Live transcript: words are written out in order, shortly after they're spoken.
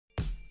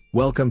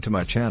Welcome to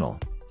my channel.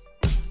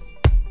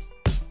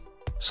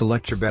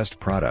 Select your best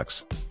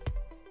products.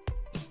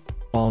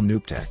 All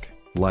noob tech.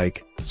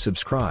 Like,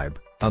 subscribe,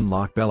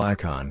 unlock bell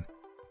icon.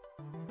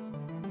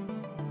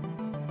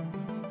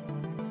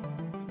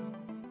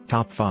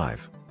 Top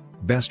 5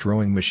 Best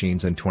Rowing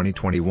Machines in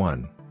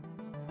 2021.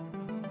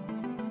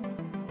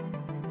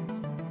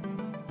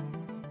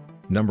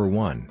 Number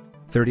 1.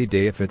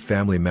 30-day Fit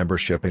Family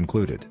Membership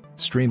included.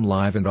 Stream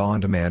live and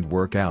on-demand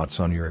workouts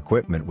on your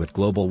equipment with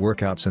global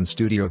workouts and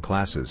studio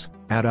classes.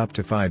 Add up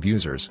to 5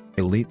 users.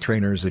 Elite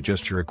trainers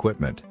adjust your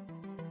equipment.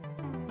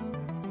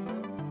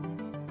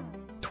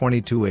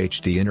 22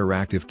 HD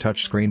interactive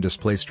touchscreen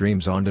display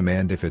streams on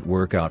demand Fit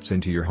workouts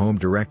into your home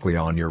directly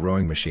on your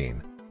rowing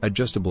machine.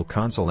 Adjustable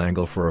console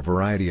angle for a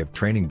variety of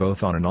training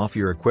both on and off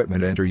your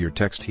equipment. Enter your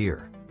text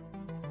here.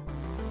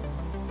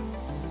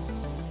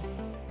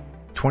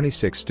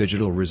 26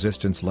 digital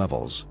resistance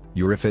levels.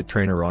 Your Fit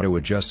trainer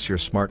auto-adjusts your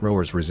smart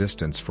rower's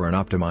resistance for an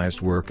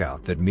optimized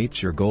workout that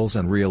meets your goals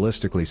and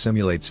realistically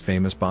simulates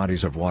famous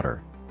bodies of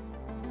water.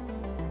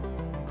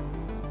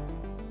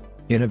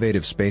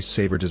 Innovative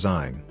space-saver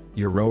design.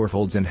 Your rower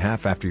folds in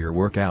half after your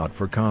workout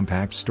for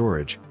compact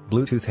storage.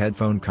 Bluetooth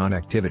headphone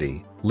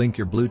connectivity. Link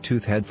your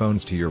Bluetooth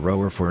headphones to your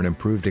rower for an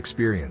improved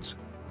experience.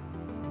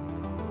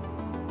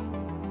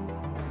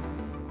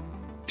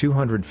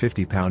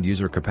 250-pound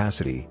user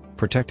capacity,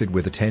 protected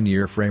with a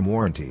 10-year frame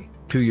warranty,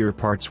 2-year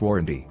parts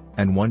warranty,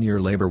 and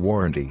 1-year labor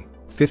warranty.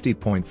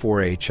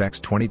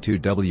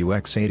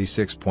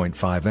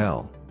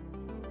 50.4HX22WX86.5L.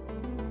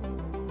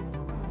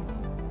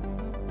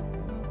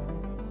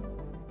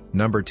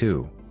 Number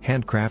 2.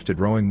 Handcrafted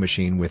rowing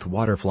machine with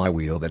water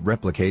flywheel that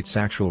replicates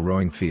actual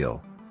rowing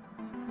feel.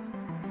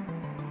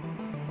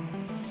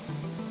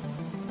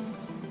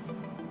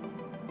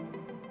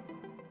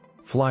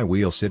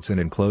 Flywheel sits in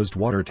enclosed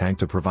water tank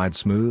to provide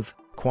smooth,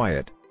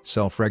 quiet,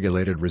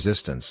 self-regulated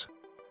resistance.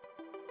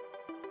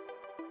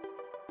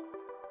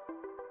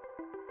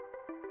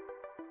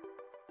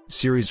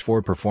 Series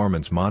 4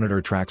 performance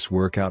monitor tracks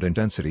workout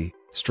intensity,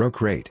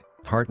 stroke rate,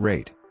 heart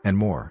rate, and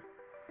more.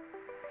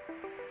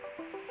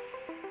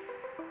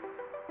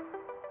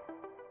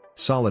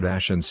 Solid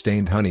ash and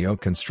stained honey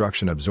oak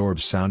construction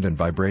absorbs sound and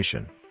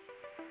vibration.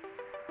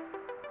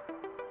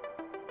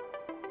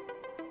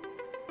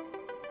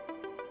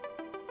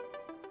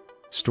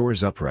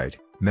 Stores upright,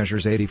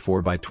 measures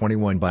 84 by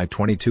 21 by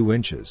 22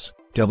 inches,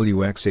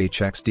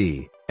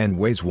 WXHXD, and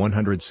weighs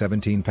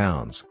 117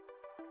 pounds.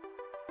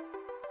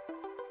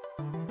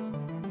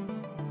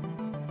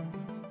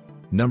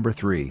 Number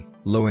 3,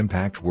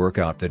 low-impact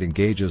workout that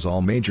engages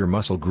all major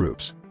muscle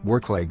groups,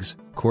 work legs,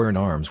 core and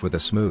arms with a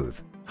smooth,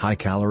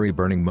 high-calorie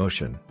burning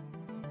motion.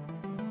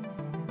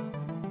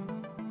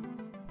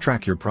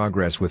 Track your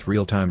progress with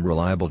real-time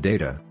reliable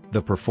data.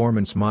 The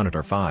Performance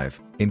Monitor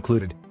 5,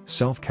 included,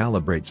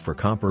 self-calibrates for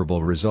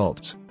comparable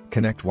results.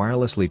 Connect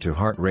wirelessly to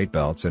heart rate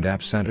belts and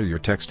apps. Enter your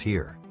text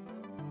here.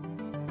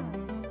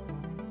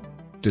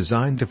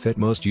 Designed to fit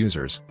most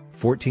users,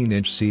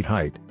 14-inch seat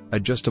height,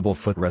 adjustable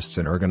footrests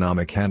and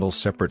ergonomic handles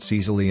separates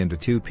easily into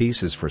 2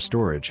 pieces for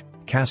storage.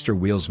 Caster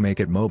wheels make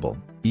it mobile,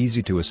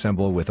 easy to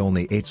assemble with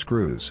only 8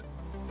 screws.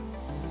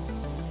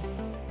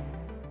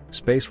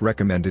 Space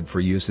recommended for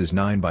use is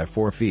 9 by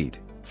 4 feet,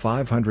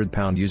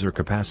 500-pound user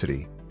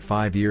capacity,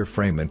 5-year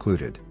frame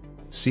included.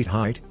 Seat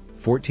height,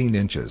 14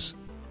 inches.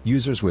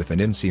 Users with an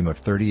inseam of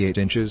 38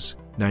 inches,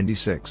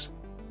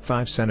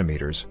 96.5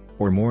 centimeters,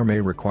 or more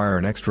may require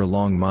an extra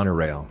long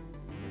monorail.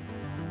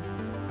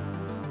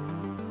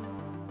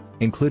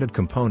 Included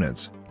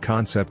components: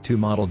 Concept 2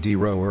 Model D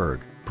Row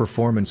Erg,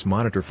 Performance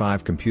Monitor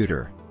 5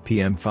 Computer,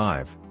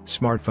 PM5,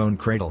 Smartphone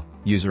Cradle,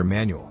 User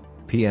Manual,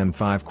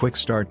 PM5 Quick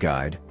Start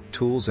Guide,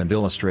 Tools and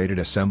illustrated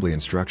assembly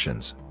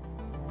instructions.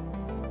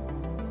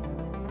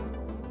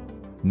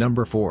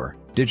 Number 4,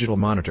 Digital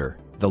Monitor.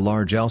 The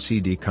large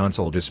LCD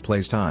console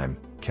displays time,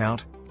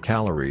 count,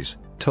 calories,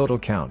 total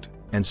count,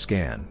 and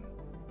scan.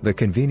 The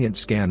convenient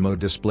scan mode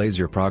displays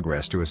your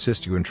progress to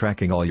assist you in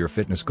tracking all your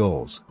fitness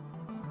goals.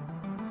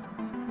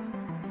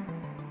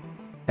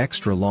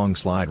 Extra long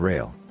slide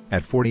rail.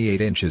 At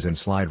 48 inches in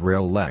slide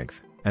rail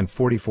length, and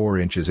 44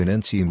 inches in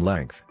inseam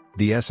length,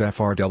 the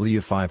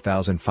SFRW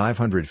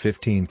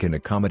 5515 can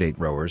accommodate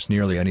rowers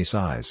nearly any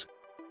size.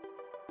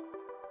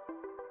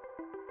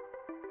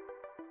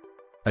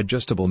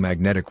 Adjustable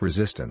magnetic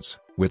resistance.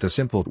 With a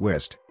simple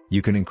twist,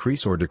 you can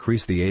increase or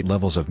decrease the 8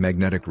 levels of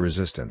magnetic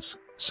resistance,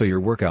 so your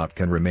workout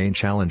can remain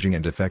challenging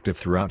and effective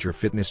throughout your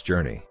fitness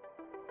journey.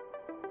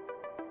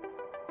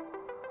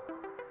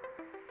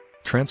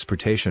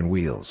 Transportation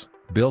wheels.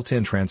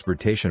 Built-in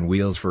transportation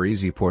wheels for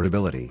easy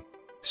portability.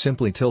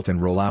 Simply tilt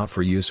and roll out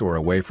for use or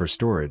away for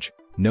storage,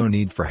 no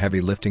need for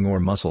heavy lifting or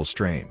muscle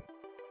strain.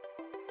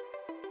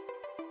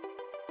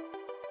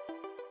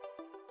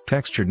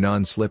 Textured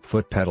non-slip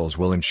foot pedals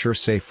will ensure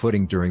safe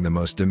footing during the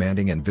most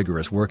demanding and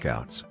vigorous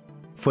workouts.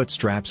 Foot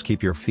straps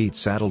keep your feet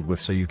saddled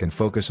with so you can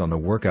focus on the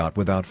workout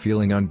without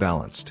feeling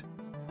unbalanced.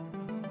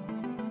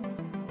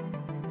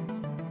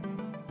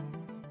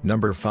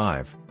 Number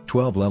 5.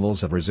 12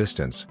 levels of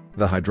resistance.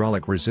 The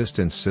hydraulic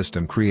resistance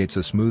system creates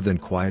a smooth and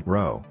quiet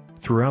row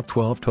throughout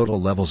 12 total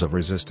levels of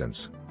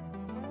resistance.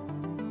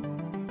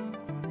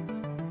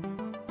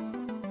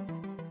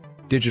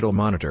 Digital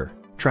monitor.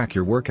 Track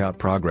your workout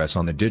progress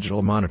on the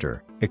digital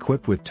monitor,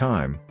 equipped with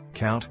time,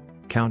 count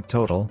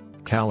total,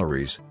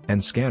 calories,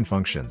 and scan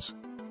functions.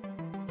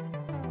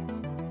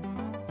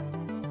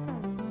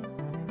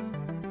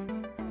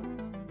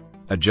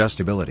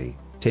 Adjustability.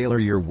 Tailor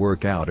your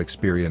workout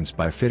experience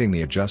by fitting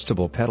the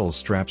adjustable pedal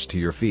straps to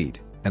your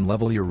feet, and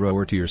level your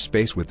rower to your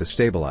space with the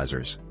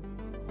stabilizers.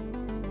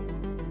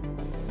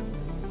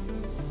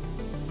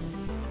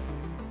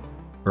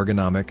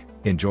 Ergonomic.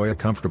 Enjoy a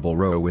comfortable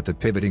row with the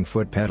pivoting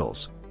foot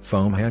pedals,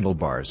 foam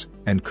handlebars,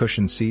 and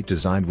cushioned seat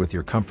designed with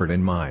your comfort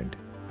in mind.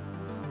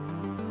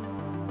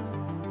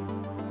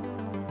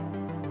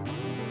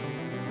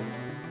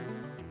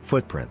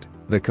 Footprint.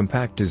 The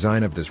compact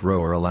design of this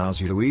rower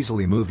allows you to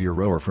easily move your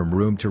rower from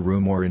room to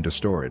room or into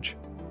storage.